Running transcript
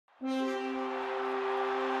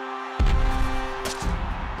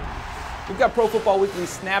We've got Pro Football Weekly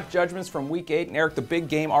snap judgments from Week 8. And Eric, the big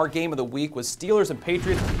game, our game of the week, was Steelers and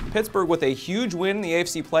Patriots. Pittsburgh with a huge win in the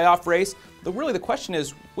AFC playoff race. But really the question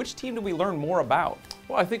is, which team do we learn more about?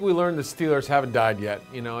 Well, I think we learned the Steelers haven't died yet,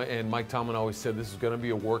 and Mike Tomlin always said this is going to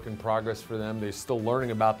be a work in progress for them. They're still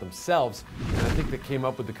learning about themselves, and I think they came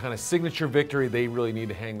up with the kind of signature victory they really need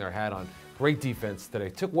to hang their hat on. Great defense today.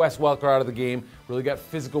 Took Wes Welker out of the game, really got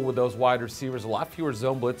physical with those wide receivers. A lot fewer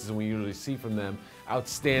zone blitzes than we usually see from them.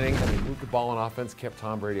 Outstanding, and they moved the ball on offense, kept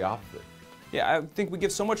Tom Brady off of it. Yeah, I think we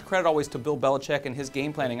give so much credit always to Bill Belichick and his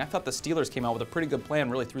game planning. I thought the Steelers came out with a pretty good plan,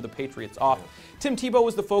 really threw the Patriots off. Yeah. Tim Tebow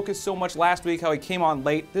was the focus so much last week, how he came on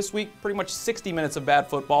late. This week, pretty much 60 minutes of bad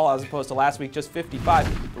football, as opposed to last week, just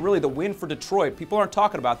 55. But really, the win for Detroit, people aren't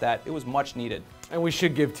talking about that. It was much needed. And we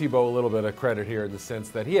should give Tebow a little bit of credit here in the sense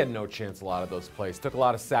that he had no chance a lot of those plays. Took a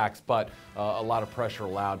lot of sacks, but a lot of pressure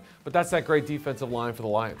allowed. But that's that great defensive line for the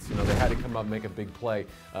Lions. They had to come up and make a big play.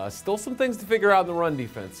 Still some things to figure out in the run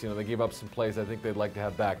defense. They gave up some plays I think they'd like to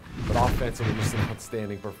have back. But offensively, just an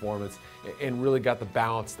outstanding performance and really got the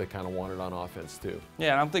balance they kind of wanted on offense too.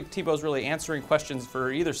 Yeah, I don't think Tebow's really answering questions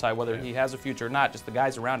for either side, whether he has a future or not. Just the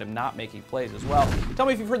guys around him not making plays as well. Tell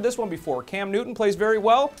me if you've heard this one before. Cam Newton plays very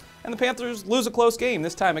well, and the Panthers lose a close game,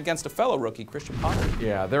 this time against a fellow rookie, Christian Ponder.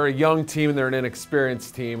 Yeah, they're a young team, and they're an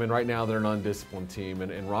inexperienced team, and right now they're an undisciplined team.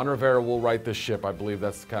 And Ron Rivera will right this ship. I believe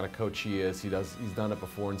that's the kind of coach he is. He's done it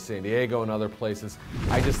before in San Diego and other places.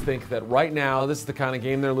 I just think that right now, this is the kind of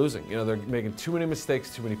game they're losing. They're making too many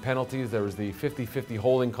mistakes, too many penalties. There was the 50-50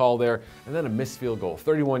 holding call there, and then a missed field goal.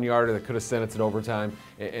 31-yarder that could have sent it to overtime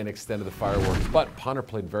and extended the fireworks. But Ponder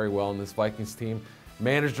played very well in this Vikings team.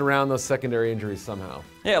 Managed around those secondary injuries somehow.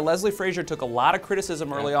 Yeah, Leslie Frazier took a lot of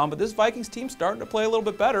criticism early on, but this Vikings team's starting to play a little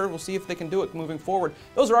bit better. We'll see if they can do it moving forward.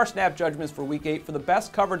 Those are our snap judgments for Week 8. For the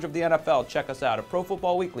best coverage of the NFL, check us out at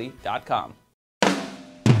ProFootballWeekly.com.